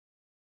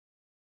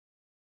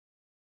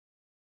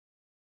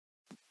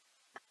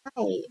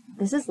Hi,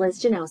 this is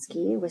Liz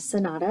Janowski with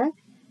Sonata,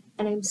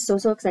 and I'm so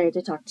excited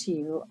to talk to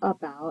you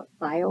about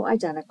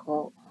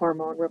bioidentical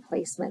hormone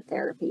replacement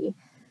therapy,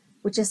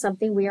 which is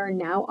something we are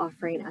now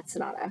offering at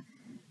Sonata.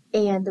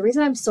 And the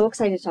reason I'm so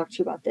excited to talk to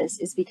you about this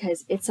is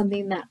because it's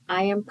something that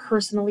I am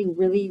personally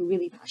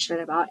really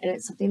passionate about, and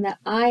it's something that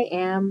I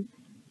am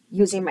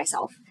using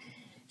myself.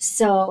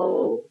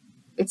 So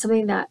it's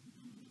something that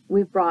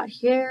we brought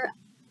here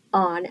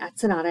on at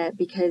Sonata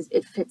because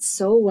it fits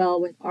so well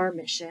with our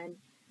mission,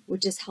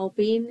 which is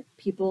helping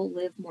people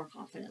live more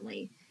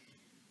confidently.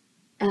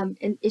 And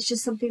it's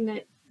just something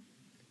that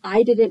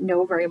I didn't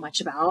know very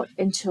much about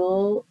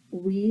until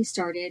we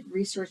started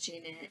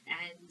researching it.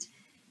 And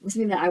it was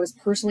something that I was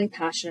personally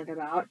passionate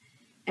about,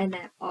 and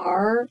that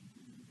our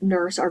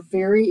nurse, our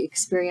very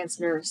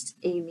experienced nurse,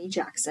 Amy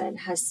Jackson,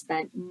 has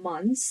spent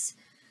months,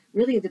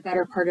 really the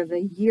better part of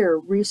a year,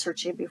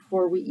 researching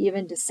before we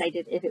even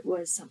decided if it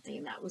was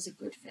something that was a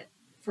good fit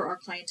for our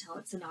clientele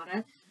at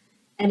Sonata.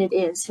 And it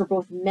is for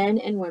both men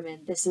and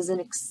women. This is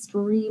an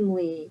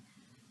extremely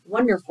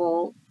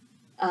wonderful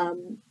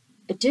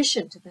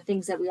addition to the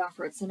things that we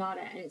offer at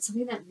Sonata. And it's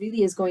something that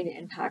really is going to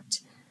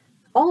impact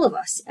all of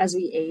us as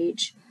we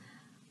age.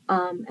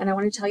 And I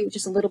want to tell you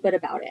just a little bit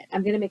about it.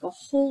 I'm going to make a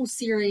whole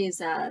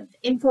series of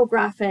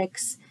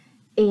infographics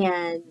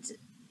and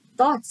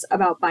thoughts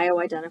about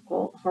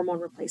bioidentical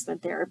hormone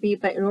replacement therapy.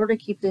 But in order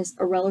to keep this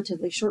a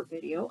relatively short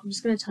video, I'm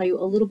just going to tell you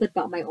a little bit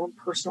about my own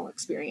personal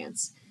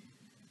experience.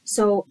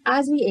 So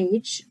as we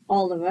age,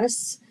 all of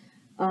us,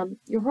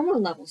 your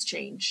hormone levels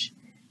change.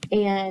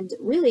 And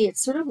really,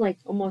 it's sort of like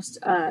almost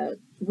a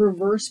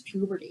reverse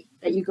puberty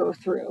that you go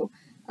through.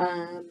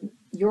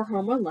 Your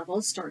hormone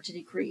levels start to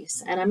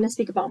decrease. And I'm going to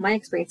speak about my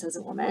experience as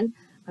a woman.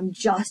 I'm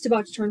just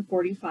about to turn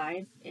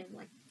 45 in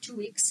like 2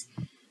 weeks,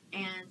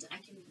 and I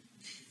can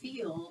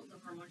feel the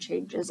hormone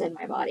changes in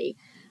my body.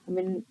 I'm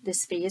in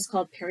this phase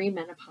called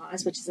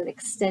perimenopause, which is an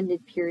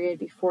extended period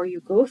before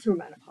you go through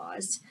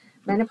menopause.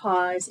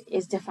 Menopause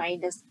is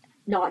defined as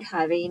not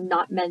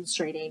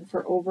menstruating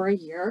for over a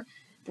year.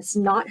 That's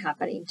not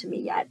happening to me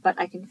yet, but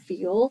I can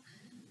feel,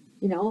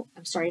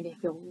 I'm starting to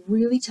feel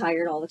really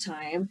tired all the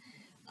time.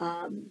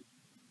 I'm,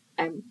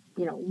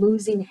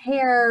 losing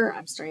hair.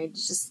 I'm starting to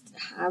just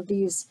have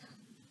these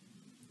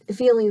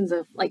feelings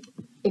of like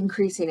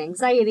increasing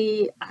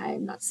anxiety.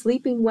 I'm not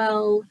sleeping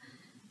well.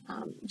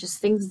 Just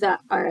things that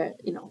are,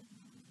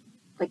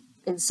 like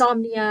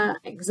insomnia,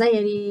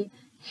 anxiety,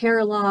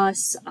 hair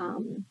loss.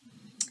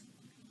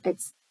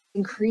 It's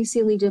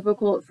increasingly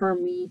difficult for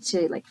me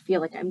to like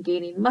feel like I'm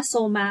gaining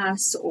muscle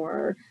mass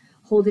or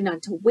holding on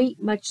to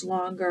weight much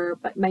longer.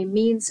 But my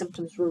main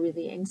symptoms were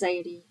really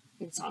anxiety,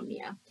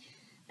 insomnia.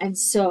 And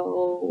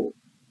so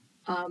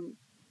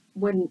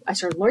when I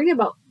started learning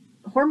about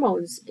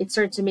hormones, it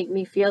started to make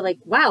me feel like,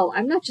 wow,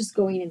 I'm not just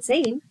going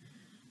insane.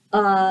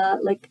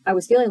 Like I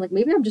was feeling like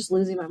maybe I'm just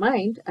losing my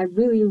mind. I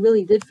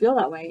really did feel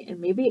that way.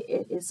 And maybe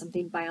it is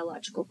something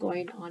biological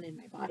going on in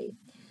my body.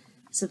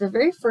 So the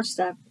very first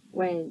step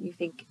when you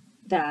think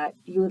that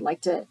you would like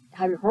to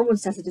have your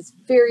hormones tested is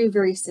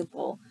very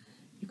simple.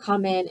 You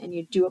come in and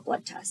you do a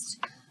blood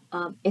test.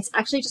 It's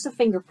actually just a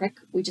finger prick.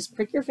 We just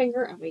prick your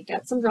finger and we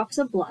get some drops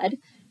of blood.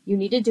 You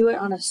need to do it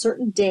on a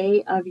certain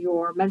day of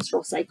your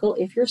menstrual cycle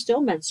if you're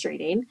still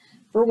menstruating.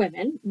 For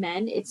women,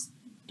 men, it's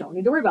don't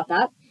need to worry about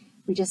that.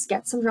 We just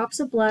get some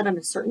drops of blood on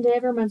a certain day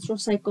of your menstrual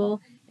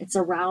cycle. It's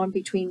around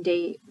between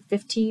day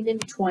 15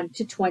 and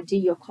 20.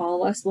 You'll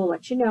call us. We'll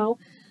let you know.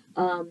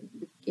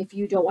 If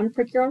you don't want to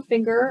prick your own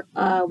finger,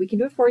 we can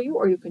do it for you,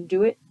 or you can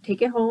do it,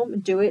 take it home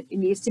and do it. It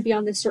needs to be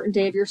on this certain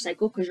day of your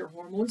cycle because your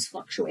hormones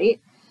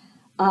fluctuate.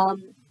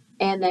 And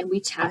then we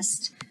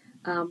test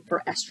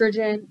for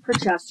estrogen,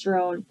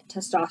 progesterone,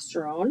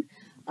 testosterone,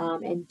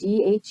 and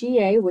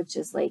DHEA, which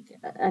is like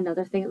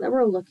another thing that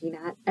we're looking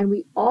at. And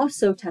we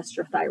also test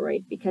your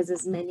thyroid because,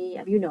 as many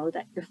of you know,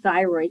 that your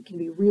thyroid can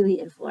be really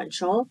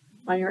influential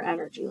on your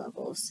energy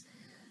levels.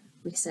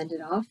 We send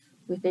it off.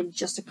 Within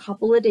just a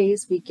couple of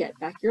days, we get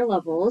back your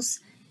levels,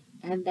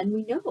 and then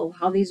we know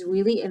how these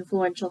really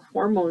influential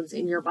hormones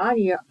in your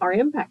body are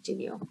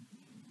impacting you.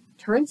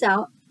 Turns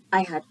out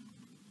I had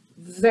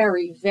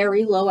very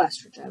low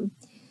estrogen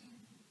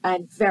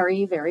and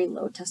very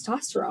low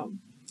testosterone.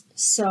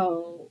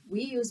 So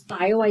we use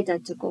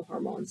bioidentical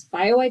hormones.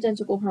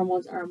 Bioidentical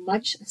hormones are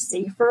much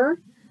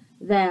safer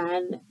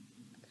than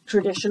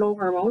traditional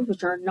hormones,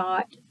 which are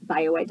not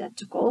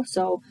bioidentical.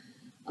 So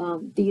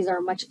these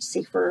are much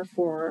safer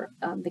for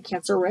the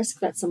cancer risk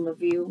that some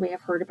of you may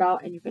have heard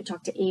about. And you can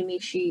talk to Amy.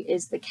 She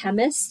is the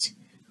chemist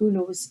who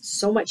knows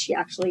so much. She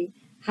actually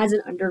has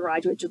an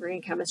undergraduate degree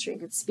in chemistry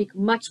and can speak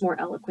much more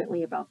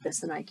eloquently about this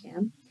than I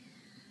can.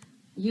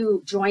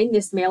 You join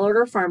this mail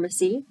order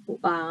pharmacy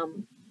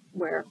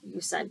where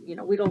you send,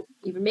 we don't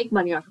even make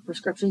money off of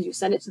prescriptions. You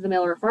send it to the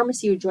mail order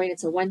pharmacy, you join,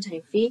 it's a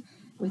one-time fee.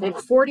 Within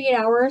 48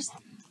 hours,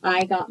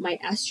 I got my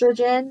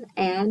estrogen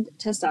and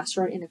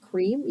testosterone in a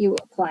cream. You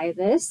apply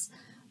this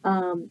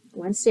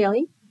once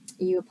daily.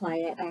 You apply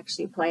it, I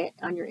actually apply it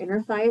on your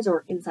inner thighs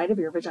or inside of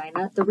your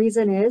vagina. The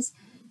reason is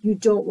You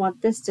don't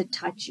want this to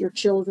touch your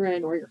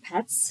children or your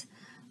pets.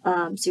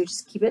 So you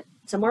just keep it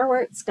somewhere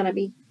where it's going to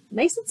be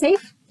nice and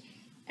safe.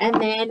 And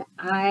then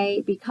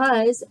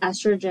because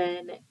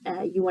estrogen,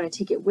 you want to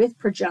take it with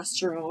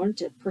progesterone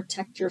to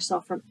protect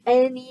yourself from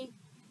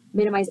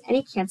minimize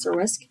any cancer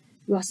risk.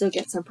 You also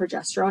get some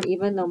progesterone,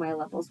 even though my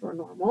levels were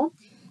normal.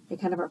 They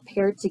kind of are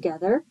paired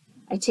together.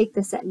 I take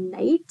this at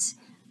night,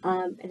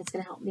 and it's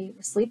going to help me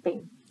with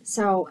sleeping.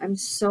 So I'm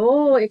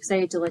so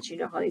excited to let you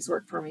know how these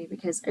work for me,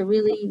 because I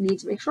really need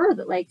to make sure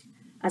that, like,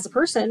 as a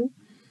person,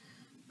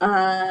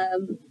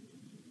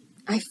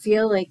 I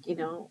feel like,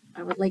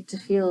 I would like to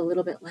feel a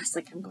little bit less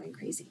like I'm going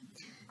crazy.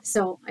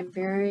 So I'm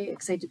very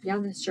excited to be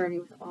on this journey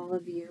with all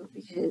of you,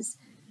 because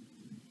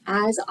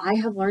as I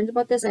have learned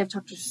about this, I've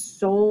talked to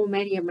so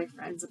many of my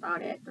friends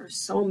about it. There's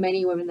so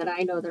many women that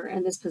I know that are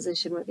in this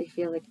position where they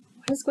feel like,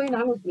 what is going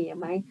on with me?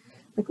 Am I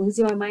like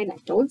losing my mind? I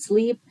don't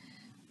sleep,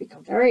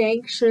 become very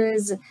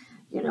anxious.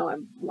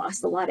 I've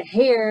lost a lot of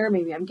hair.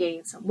 Maybe I'm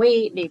gaining some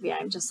weight. Maybe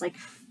I'm just like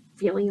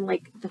feeling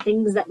like the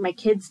things that my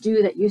kids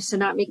do that used to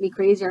not make me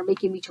crazy are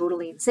making me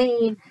totally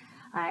insane.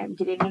 I'm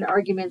getting into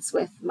arguments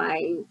with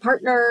my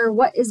partner.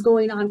 What is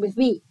going on with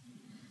me?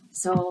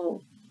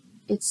 So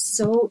it's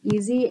so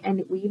easy,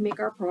 and we make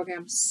our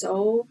program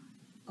so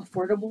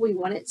affordable. We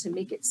want it to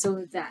make it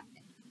so that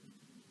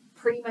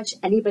pretty much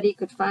anybody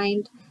could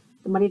find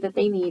the money that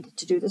they need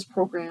to do this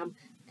program,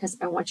 because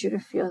I want you to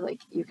feel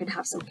like you can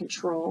have some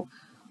control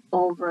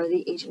over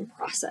the aging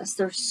process.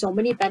 There's so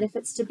many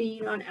benefits to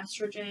being on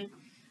estrogen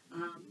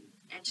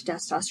and to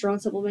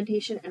testosterone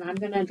supplementation, and I'm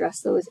going to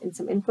address those in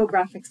some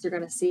infographics you're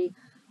going to see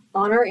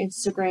on our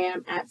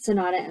Instagram at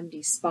Sonata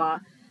MD Spa.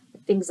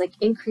 Things like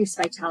increased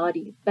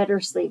vitality, better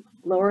sleep,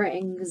 lower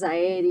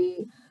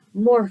anxiety,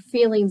 more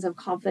feelings of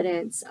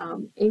confidence,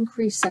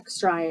 increased sex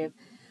drive,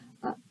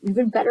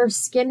 even better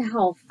skin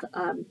health.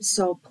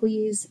 So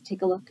please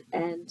take a look,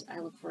 and I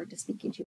look forward to speaking to you.